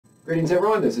Greetings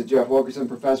everyone, this is Jeff Wilkerson,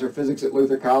 Professor of Physics at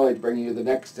Luther College, bringing you the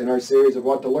next in our series of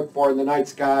what to look for in the night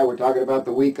sky. We're talking about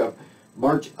the week of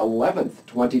March 11th,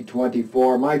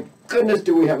 2024. My goodness,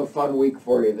 do we have a fun week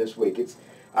for you this week. It's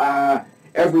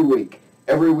every week.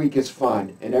 Every week is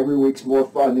fun, and every week's more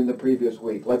fun than the previous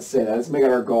week. Let's say that. Let's make it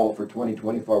our goal for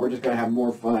 2024. We're just going to have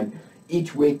more fun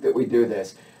each week that we do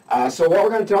this. So what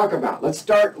we're going to talk about, let's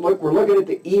start, we're looking at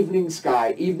the evening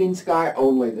sky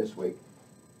only this week.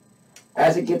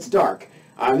 As it gets dark,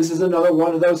 this is another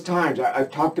one of those times,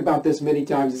 I've talked about this many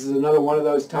times, this is another one of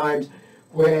those times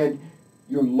when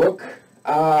you look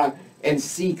and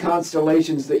see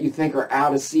constellations that you think are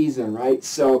out of season, right?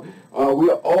 So we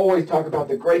always talk about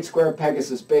the Great Square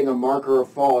Pegasus being a marker of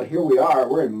fall, and here we are,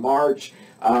 we're in March,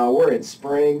 we're in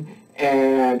spring,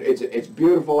 and it's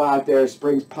beautiful out there,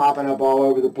 spring's popping up all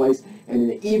over the place, and in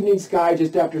the evening sky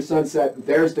just after sunset,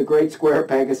 there's the Great Square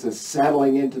Pegasus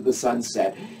settling into the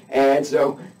sunset. And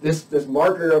so this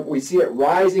marker, we see it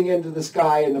rising into the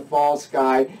sky in the fall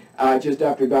sky just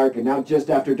after dark, and now just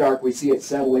after dark we see it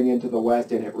settling into the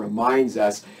west, and it reminds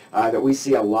us that we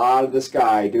see a lot of the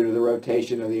sky due to the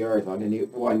rotation of the Earth on any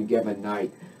one given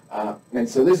night. And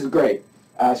so this is great.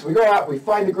 So we go out, we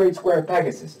find the Great Square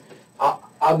Pegasus.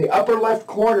 On the upper left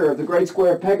corner of the Great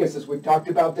Square Pegasus, we've talked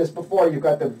about this before, you've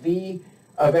got the V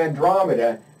of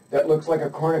Andromeda that looks like a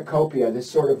cornucopia,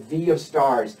 this sort of V of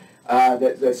stars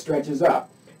that stretches up.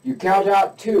 You count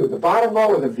out two, the bottom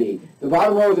row of the V. The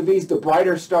bottom row of the V is the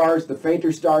brighter stars, the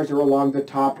fainter stars are along the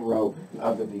top row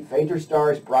of the V. Fainter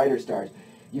stars, brighter stars.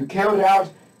 You count out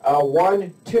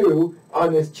 1, 2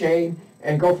 on this chain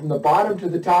and go from the bottom to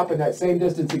the top in that same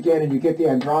distance again, and you get the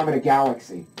Andromeda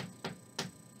Galaxy.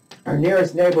 Our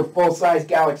nearest neighbor, full-size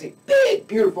galaxy, big,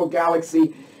 beautiful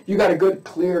galaxy. You got a good,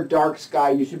 clear, dark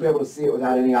sky. You should be able to see it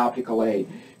without any optical aid.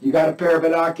 You got a pair of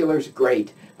binoculars,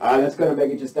 great. That's going to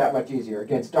make it just that much easier.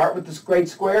 Again, start with this great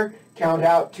square, count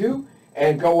out 2,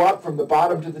 and go up from the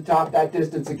bottom to the top that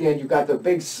distance again. You've got the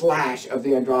big slash of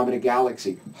the Andromeda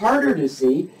Galaxy. Harder to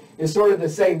see is sort of the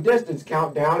same distance,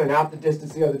 count down and out the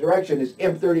distance the other direction, is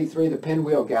M33, the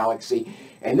Pinwheel Galaxy.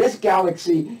 And this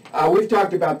galaxy, we've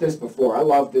talked about this before. I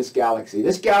love this galaxy.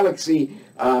 This galaxy,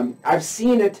 I've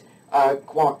seen it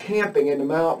while camping in the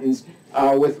mountains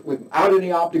without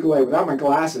any optical aid, without my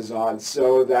glasses on,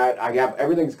 so that I have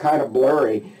everything's kind of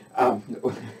blurry.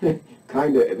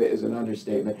 Kind of is an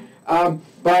understatement.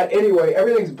 But anyway,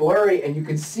 everything's blurry, and you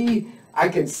can see, I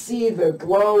can see the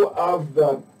glow of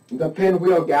the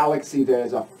Pinwheel Galaxy.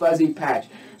 There's a fuzzy patch.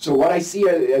 So what I see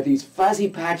are these fuzzy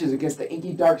patches against the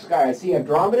inky dark sky. I see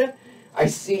Andromeda, I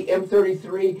see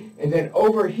M33, and then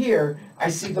over here, I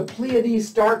see the Pleiades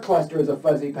star cluster as a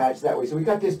fuzzy patch that way. So we've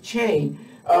got this chain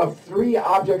of 3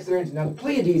 objects there. Now the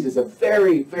Pleiades is a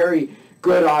very, very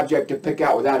good object to pick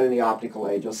out without any optical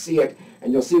aid. You'll see it,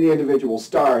 and you'll see the individual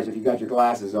stars if you've got your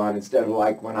glasses on, instead of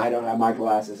like when I don't have my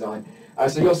glasses on.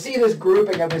 So you'll see this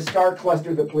grouping of this star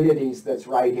cluster, the Pleiades, that's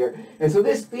right here. And so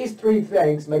these 3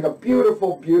 things make a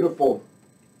beautiful, beautiful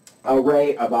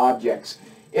array of objects.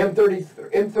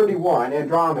 M31,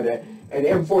 Andromeda, and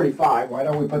M45, why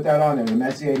don't we put that on there, the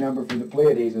Messier number for the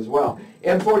Pleiades as well.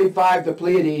 M45, the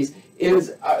Pleiades,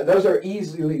 is those are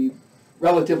easily,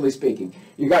 relatively speaking,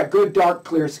 you got good, dark,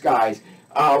 clear skies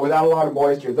without a lot of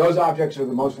moisture. Those objects are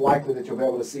the most likely that you'll be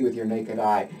able to see with your naked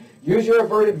eye. Use your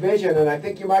averted vision, and I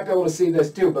think you might be able to see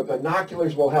this too, but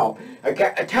binoculars will help.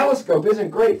 A telescope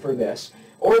isn't great for this,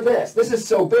 or this. This is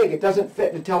so big it doesn't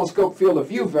fit in a telescope field of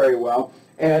view very well,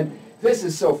 and this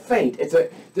is so faint.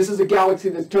 This is a galaxy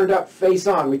that's turned up face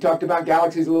on. We talked about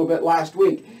galaxies a little bit last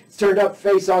week. It's turned up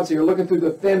face on, so you're looking through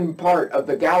the thin part of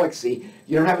the galaxy.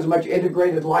 You don't have as much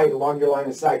integrated light along your line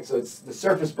of sight, so it's the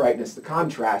surface brightness, the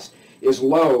contrast, is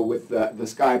low with the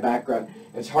sky background.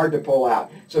 It's hard to pull out.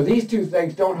 So these 2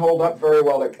 things don't hold up very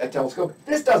well to a telescope.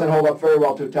 This doesn't hold up very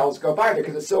well to a telescope either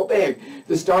because it's so big.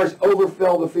 The stars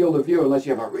overfill the field of view unless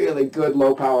you have a really good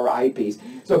low-power eyepiece.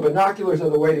 So binoculars are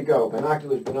the way to go.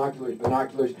 Binoculars, binoculars,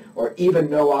 binoculars, or even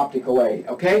no optical aid,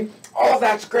 okay? All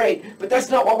that's great, but that's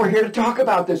not what we're here to talk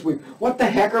about this week. What the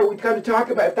heck are we going to talk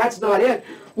about? If that's not it,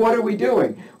 what are we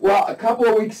doing? Well, a couple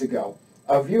of weeks ago,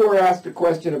 a viewer asked a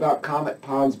question about Comet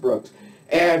Pons.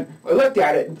 And we looked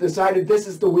at it and decided this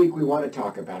is the week we want to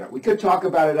talk about it. We could talk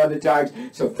about it other times,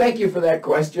 so thank you for that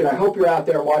question. I hope you're out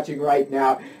there watching right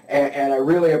now, and I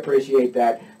really appreciate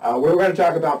that. We're going to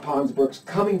talk about Pons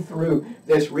coming through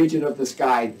this region of the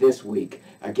sky this week.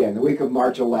 Again, the week of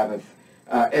March 11th.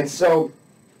 And so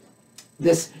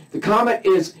the comet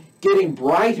is getting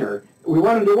brighter. We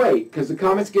wanted to wait because the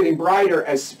comet's getting brighter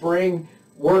as spring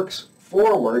works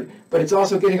forward, but it's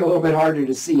also getting a little bit harder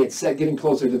to see. It's getting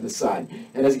closer to the sun.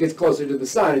 And as it gets closer to the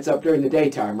sun, it's up during the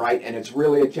daytime, right? And it's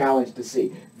really a challenge to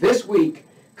see. This week,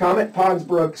 Comet Pons,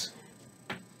 if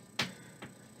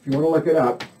you want to look it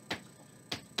up,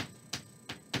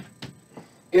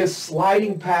 is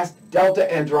sliding past Delta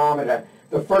Andromeda,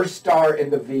 the first star in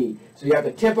the V. So you have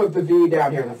the tip of the V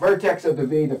down here, the vertex of the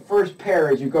V, the first pair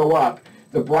as you go up.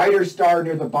 The brighter star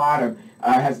near the bottom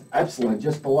has Epsilon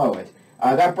just below it.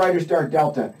 That brighter star,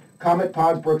 Delta, Comet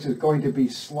Pons is going to be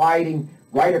sliding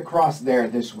right across there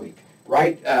this week.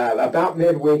 Right about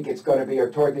midweek, it's going to be, or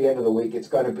toward the end of the week, it's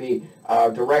going to be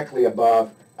directly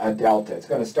above Delta. It's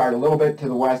going to start a little bit to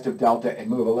the west of Delta and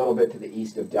move a little bit to the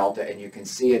east of Delta, and you can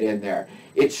see it in there.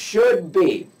 It should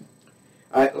be,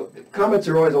 comets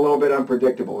are always a little bit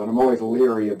unpredictable, and I'm always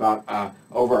leery about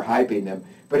overhyping them,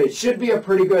 but it should be a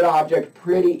pretty good object,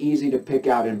 pretty easy to pick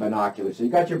out in binoculars. So you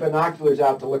got your binoculars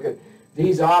out to look at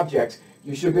these objects.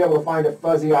 You should be able to find a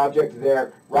fuzzy object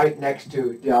there right next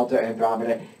to Delta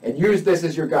Andromeda and use this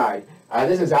as your guide.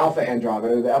 This is Alpha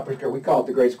Andromeda, the upper star. We call it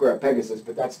the Great Square of Pegasus,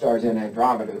 but that star's in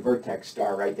Andromeda, the vertex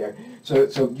star right there.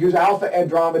 So use Alpha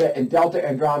Andromeda and Delta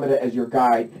Andromeda as your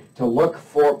guide to look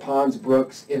for Pons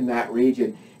Brooks in that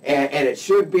region. And it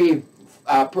should be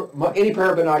any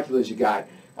pair of binoculars you got.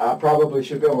 Probably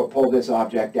should be able to pull this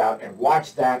object out and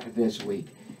watch that this week.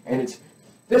 And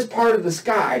this part of the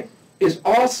sky is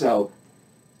also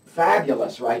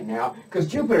fabulous right now because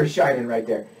Jupiter's shining right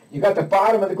there. You got the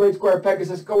bottom of the Great Square of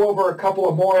Pegasus, go over a couple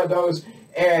of more of those,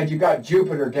 and you got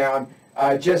Jupiter down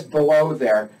just below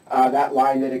there, that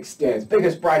line that extends.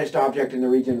 Biggest, brightest object in the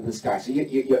region of the sky. So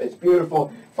it's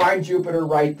beautiful. Find Jupiter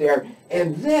right there.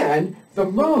 And then the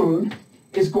moon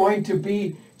is going to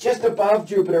be just above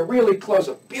Jupiter, really close.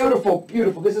 Beautiful,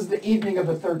 beautiful. This is the evening of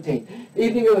the 13th. The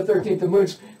evening of the 13th, the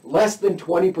moon's less than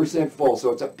 20% full.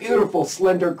 So it's a beautiful,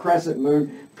 slender crescent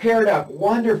moon paired up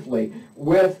wonderfully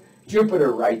with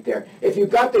Jupiter right there. If you've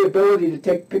got the ability to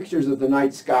take pictures of the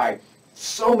night sky,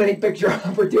 so many picture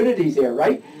opportunities here,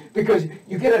 right? Because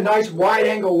you get a nice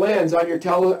wide-angle lens on your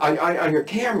on your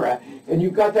camera, and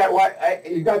you've got that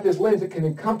you've got this lens that can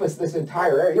encompass this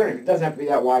entire area. It doesn't have to be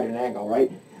that wide an angle,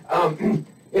 right?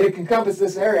 It can encompass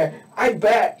this area. I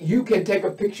bet you can take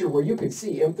a picture where you can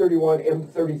see M31,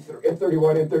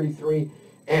 M33,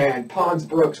 and Pons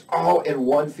Brooks all in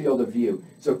one field of view.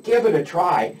 So give it a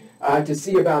try to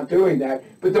see about doing that.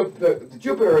 But the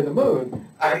Jupiter and the moon,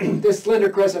 this slender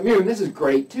crescent moon, this is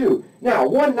great too. Now,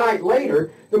 one night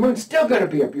later, the moon's still going to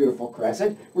be a beautiful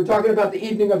crescent. We're talking about the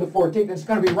evening of the 14th. And it's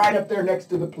going to be right up there next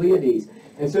to the Pleiades.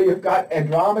 And so you've got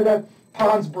Andromeda,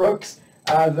 Pons Brooks,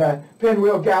 the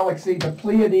Pinwheel Galaxy, the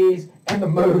Pleiades, and the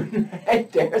moon.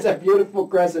 Right there's a beautiful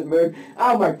crescent moon.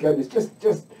 Oh my goodness!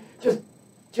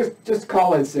 Just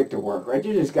call in sick to work, right?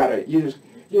 You just gotta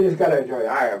enjoy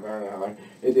it.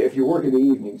 If you work in the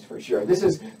evenings, for sure.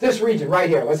 This region right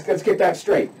here. Let's get that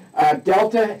straight.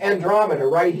 Delta Andromeda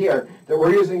right here that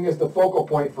we're using as the focal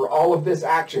point for all of this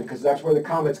action because that's where the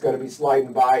comet's going to be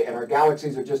sliding by, and our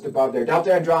galaxies are just above there.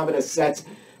 Delta Andromeda sets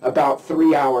about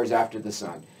 3 hours after the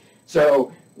sun.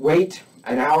 So wait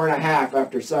an hour and a half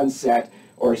after sunset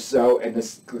or so, and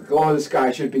the glow of the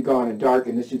sky should be gone and dark,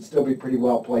 and this should still be pretty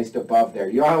well placed above there.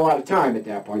 You don't have a lot of time at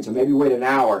that point, so maybe wait an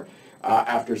hour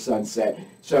after sunset.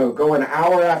 So go an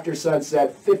hour after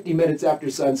sunset, 50 minutes after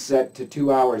sunset to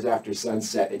 2 hours after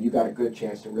sunset, and you got a good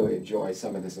chance to really enjoy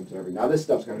some of this observing. Now this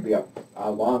stuff's going to be up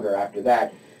longer after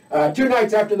that. 2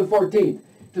 nights after the 14th.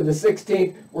 To the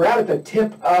 16th, we're out at the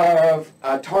tip of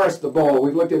Taurus the Bull.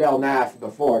 We've looked at Elnath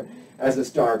before as a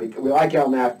star. We like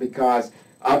Elnath because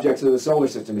objects of the solar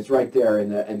system, it's right there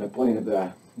in the plane of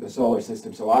the solar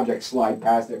system, so objects slide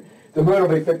past there. The moon will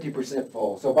be 50%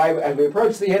 full. So as we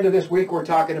approach the end of this week, we're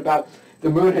talking about the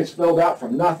moon has filled out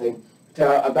from nothing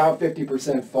to about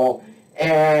 50% full,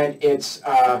 and it's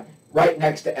right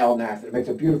next to Elnath. It makes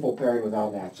a beautiful pairing with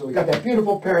Elnath. So we got that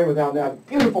beautiful pairing with Elnath,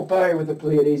 beautiful pairing with the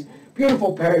Pleiades,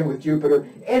 beautiful pairing with Jupiter,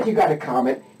 and you got a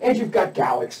comet, and you've got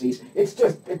galaxies. It's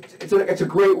a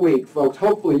great week, folks.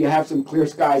 Hopefully you have some clear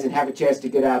skies and have a chance to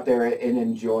get out there and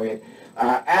enjoy it.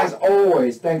 As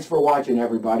always, thanks for watching,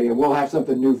 everybody, and we'll have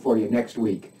something new for you next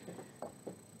week.